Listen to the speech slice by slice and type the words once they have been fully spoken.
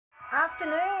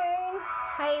Afternoon.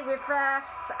 Hey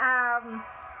riffraffs.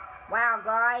 Wow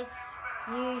guys,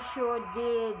 you sure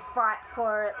did fight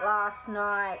for it last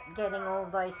night, getting all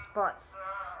those spots.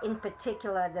 In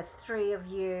particular, the three of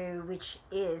you, which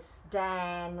is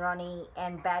Dan, Ronnie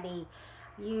and Batty.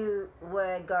 You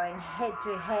were going head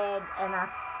to head, and I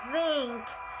think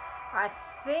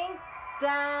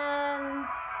Dan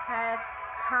has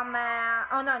come out.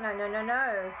 Oh no.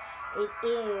 It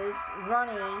is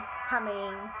Ronnie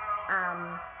coming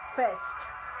first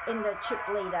in the chip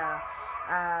leader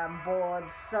board,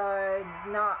 so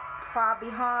not far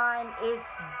behind is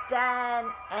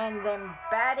Dan and then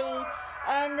Batty,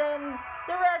 and then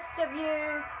the rest of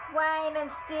you, Wayne and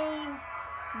Steve,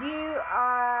 you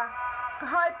are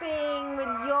hoping with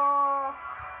your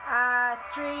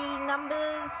three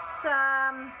numbers,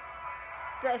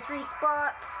 the three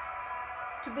spots,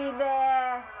 to be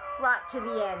there right to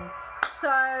the end. So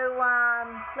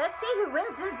let's see who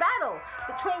wins this battle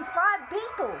between 5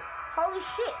 people. Holy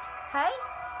shit, hey?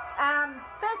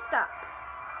 First up,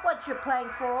 what you're playing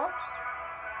for,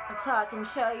 so I can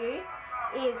show you,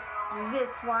 is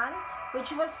this one,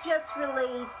 which was just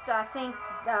released, I think,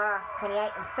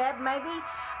 28th of Feb maybe.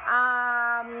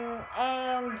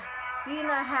 And you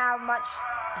know how much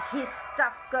his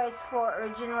stuff goes for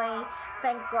originally,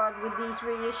 thank God, with these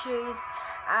reissues.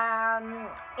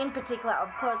 In particular,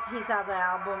 of course, his other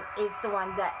album is the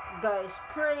one that goes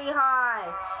pretty high,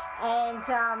 and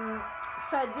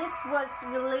so this was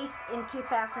released in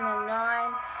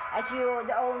 2009, as you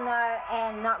all know,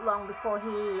 and not long before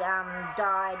he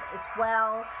died as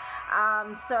well.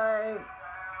 So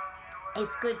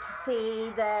it's good to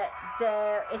see that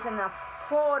there is an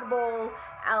affordable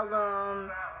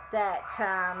album that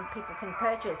people can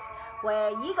purchase,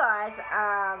 where you guys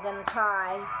are gonna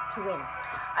try to win.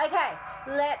 Okay,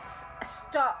 let's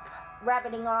stop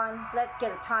rabbiting on. Let's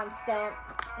get a timestamp.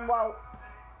 Whoa,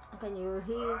 can you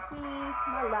see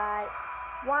my light?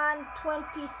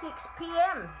 1:26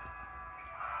 p.m.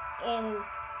 in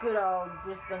good old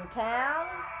Brisbane town.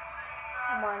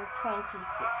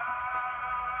 1:26.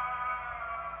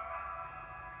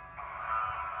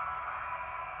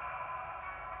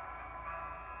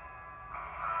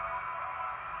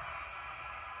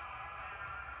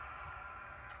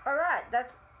 Alright,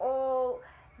 that's all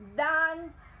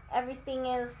done. Everything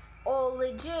is all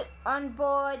legit on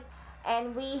board,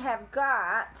 and we have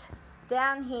got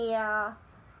down here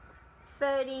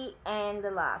 30 and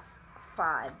the last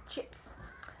 5 chips.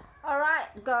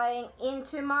 Alright, going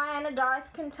into my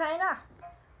anodized container.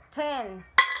 10,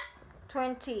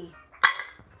 20,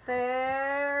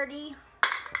 30,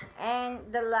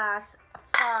 and the last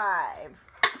 5.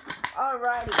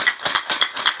 Alrighty.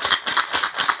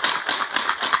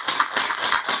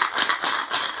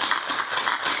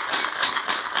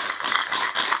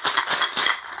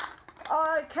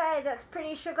 Okay, that's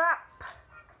pretty shook up.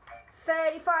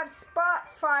 35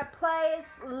 spots, 5 players.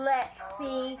 Let's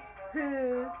see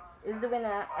who is the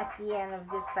winner at the end of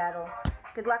this battle.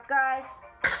 Good luck, guys.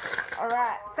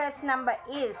 Alright, first number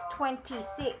is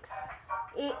 26.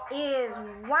 It is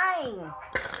Wayne,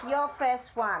 your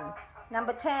first one.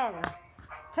 Number 10.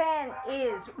 10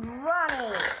 is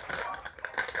Ronnie.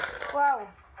 Whoa.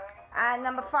 And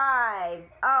number 5.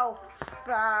 Oh,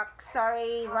 fuck.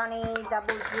 Sorry, Ronnie.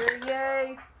 Double drew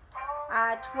you.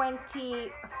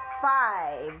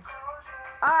 25.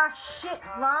 Oh, shit,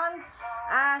 Ron.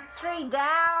 3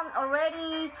 down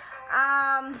already.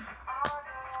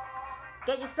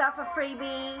 Get yourself a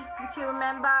freebie if you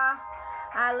remember.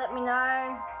 Let me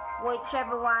know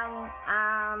whichever one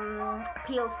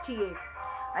appeals to you.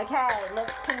 Okay,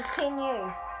 let's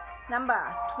continue.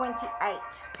 Number 28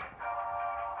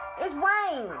 is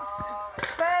Wayne's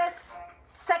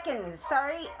second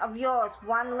of yours.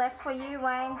 1 left for you,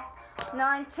 Wayne.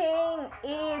 19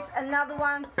 is another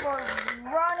one for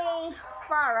Ronnie.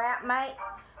 Far out, mate.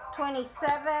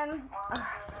 27. Oh,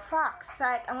 fuck's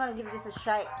sake, I'm gonna give this a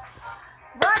shake.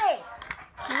 Ronnie,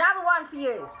 another one for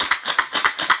you.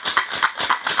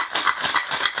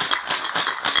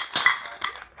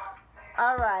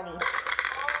 Alrighty.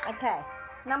 Okay.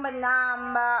 Number.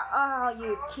 Oh,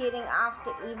 you kidding?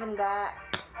 After even that.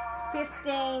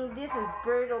 15. This is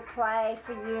brutal play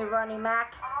for you, Ronnie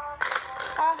Mac.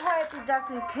 I hope it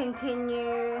doesn't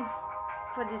continue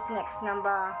for this next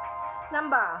number.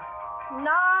 Number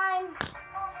 9.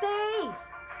 Steve,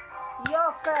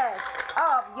 you're first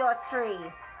of your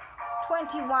 3.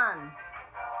 21.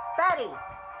 Batty.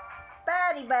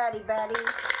 Third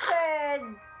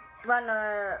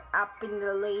runner up in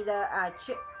the leader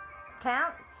chip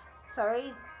count.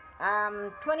 Sorry.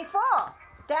 24.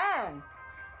 Dan.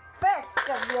 First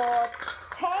of your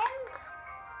 10.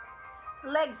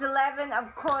 Legs 11,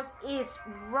 of course, is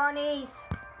Ronnie's.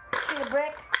 Cheetah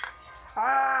brick.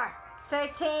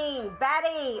 13.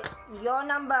 Batty, your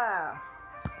number.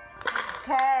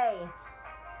 Okay.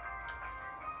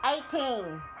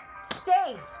 18.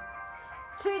 Steve.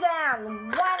 2 down,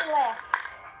 1 left.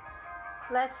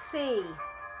 Let's see.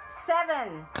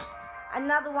 7.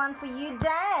 Another one for you,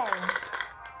 Dan.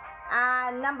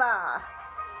 Number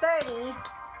 30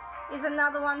 is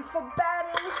another one for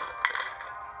Batty.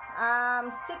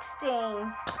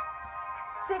 16.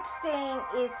 16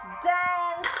 is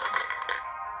Dan's.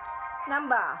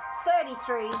 Number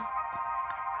 33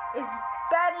 is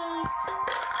Batty's.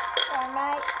 Sorry,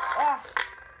 mate.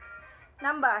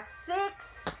 Number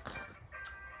 6.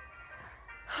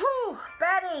 Whew,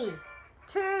 Batty.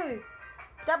 2.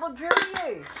 Double drew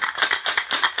you.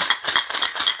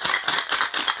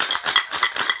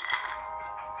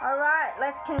 Alright,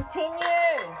 let's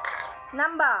continue.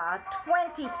 Number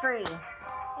 23 is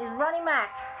Ronnie Mac.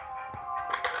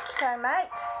 Okay, mate.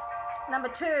 Number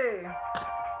 2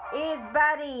 is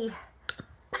Batty.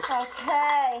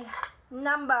 Okay.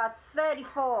 Number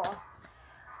 34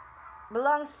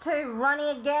 belongs to Ronnie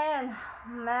again.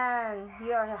 Man,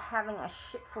 you're having a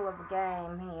shit full of a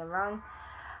game here, Ron.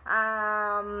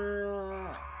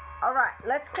 Alright,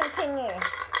 let's continue.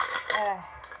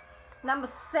 Number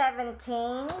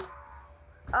 17.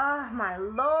 Oh my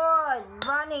lord,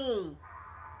 Ronnie.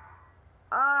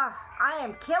 I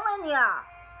am killing ya.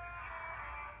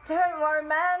 Don't worry,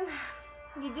 man.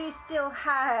 You do still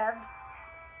have...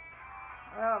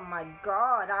 Oh my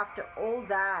god, after all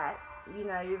that, you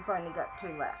know, you've only got 2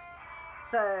 left.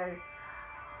 So,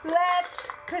 let's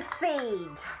proceed.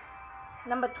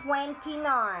 Number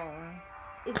 29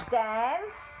 is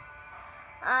Dance.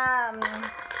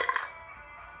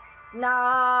 No.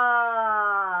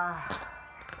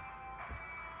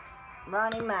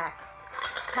 Ronnie Mac,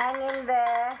 hang in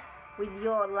there with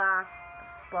your last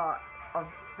spot of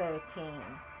 13.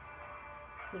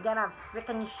 You're gonna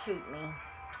frickin' shoot me.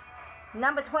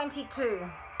 Number 22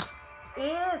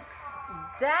 is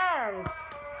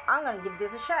Dance. I'm gonna give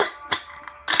this a shot.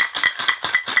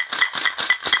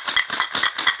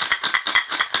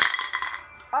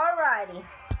 Alrighty.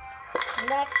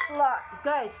 Next lot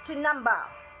goes to number...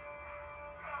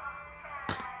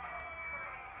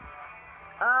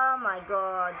 Oh my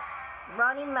god.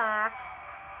 Ronnie Mac,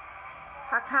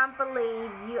 I can't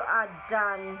believe you are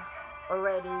done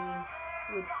already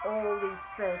with all these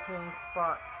 13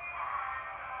 spots.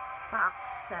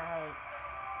 Fuck's sake.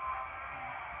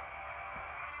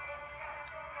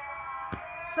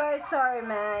 So sorry,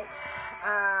 mate.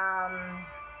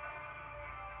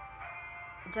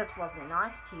 It just wasn't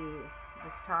nice to you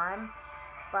this time.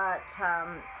 But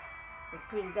it's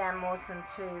pretty damn awesome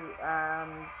to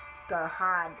go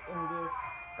hard in this.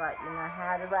 But you know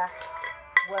how the rap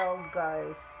world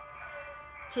goes.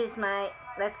 Cheers, mate.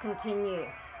 Let's continue.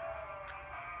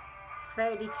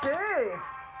 32.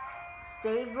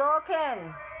 Steve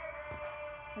Lorcan.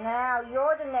 Now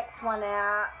you're the next one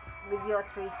out with your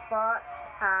 3 spots.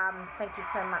 Thank you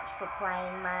so much for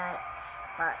playing, mate.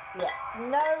 But yeah,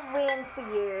 no win for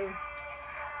you.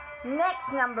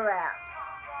 Next number out,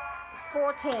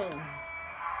 14,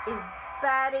 is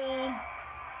Batty.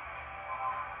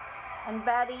 And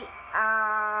Batty,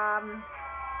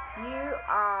 you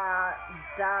are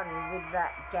done with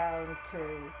that game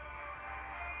too.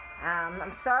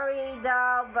 I'm sorry,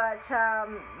 doll, but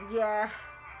yeah,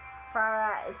 far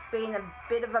out. It's been a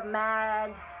bit of a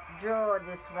mad draw,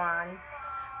 this one,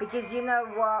 because you know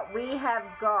what, we have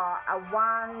got a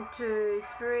 1, 2,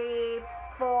 3,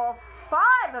 4,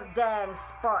 5 of Dan's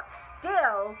spots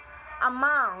still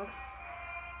amongst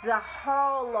the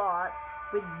whole lot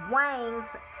with Wayne's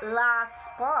last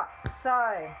spot.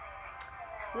 So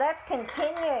let's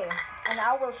continue, and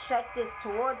I will shake this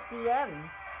towards the end.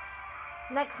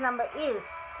 Next number is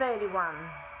 31.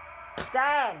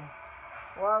 Dan.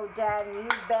 Whoa, Dan, you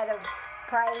better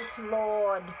pray to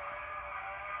Lord.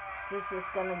 This is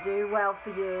gonna do well for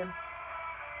you.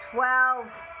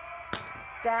 12.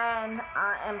 Dan,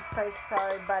 I am so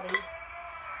sorry, buddy.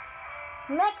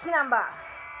 Next number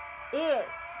is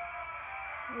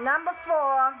number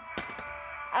 4.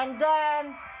 And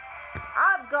Dan,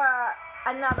 I've got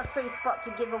another free spot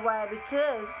to give away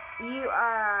because you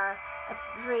are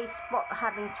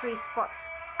having 3 spots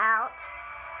out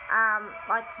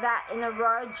like that in a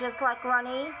row, just like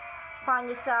Ronnie. Find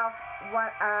yourself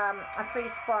a free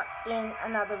spot in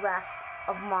another raft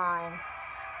of mine.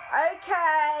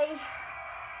 Okay,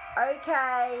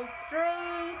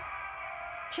 3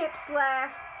 chips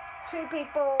left. 2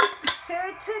 people, 2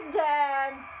 to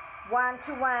Dan, 1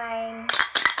 to Wayne.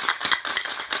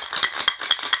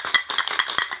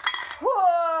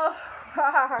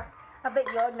 I bet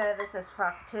you're nervous as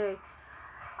fuck too.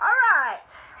 Alright.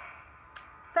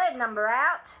 Third number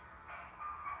out.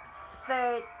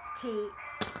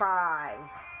 35.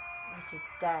 Which is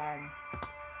Dan.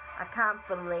 I can't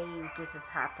believe this is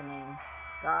happening.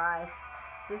 Guys,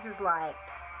 this is like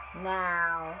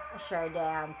now a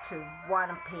showdown to one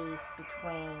apiece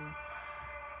between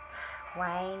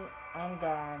Wayne and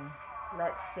Dan.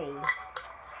 Let's see.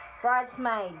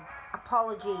 Bridesmaid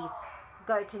apologies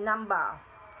go to number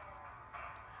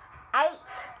 8,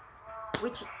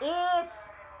 which is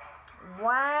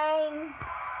Wayne.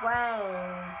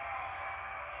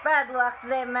 Bad luck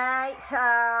there, mate.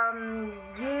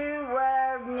 You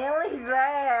were nearly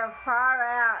there, far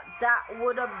out. That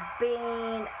would have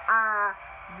been a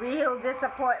real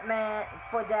disappointment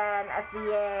for Dan at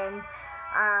the end,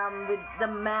 with the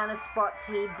amount of spots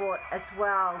he bought as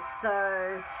well.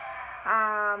 So,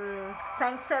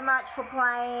 thanks so much for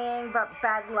playing, but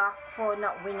bad luck for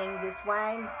not winning this,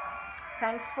 Wayne.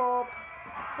 Thanks for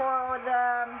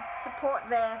the support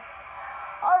there.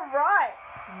 Alright,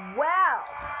 well,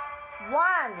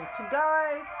 1 to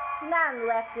go, none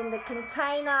left in the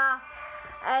container,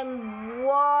 and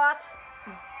what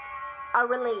a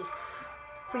relief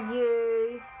for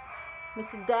you,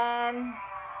 Mr. Dan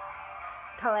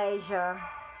Kalasia.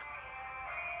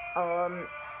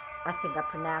 I think I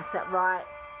pronounced that right.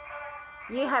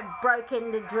 You have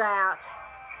broken the drought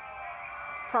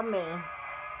from me.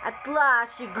 At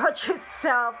last, you got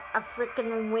yourself a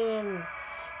freaking win.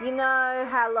 You know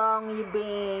how long you've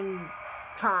been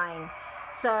trying.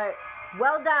 So,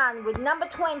 well done with number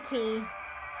 20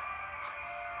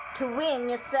 to win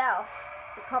yourself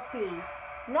the copy.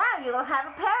 Now you'll have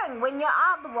a pairing when your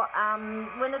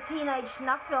when the teenage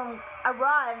snuff film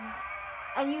arrives,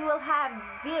 and you will have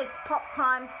this Pop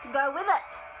Crimes to go with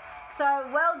it. So,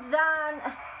 well done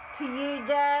to you,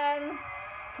 Dan.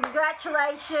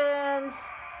 Congratulations.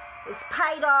 It's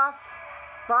paid off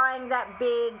buying that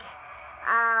big.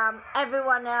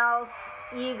 Everyone else,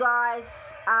 you guys,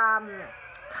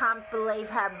 can't believe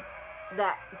how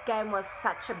that game was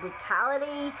such a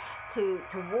brutality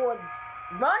towards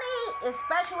Ronnie,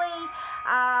 especially,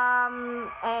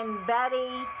 and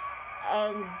Betty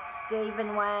and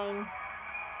Stephen Wayne.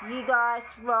 You guys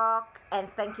rock, and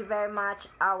thank you very much.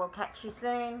 I will catch you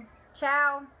soon.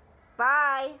 Ciao.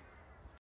 Bye.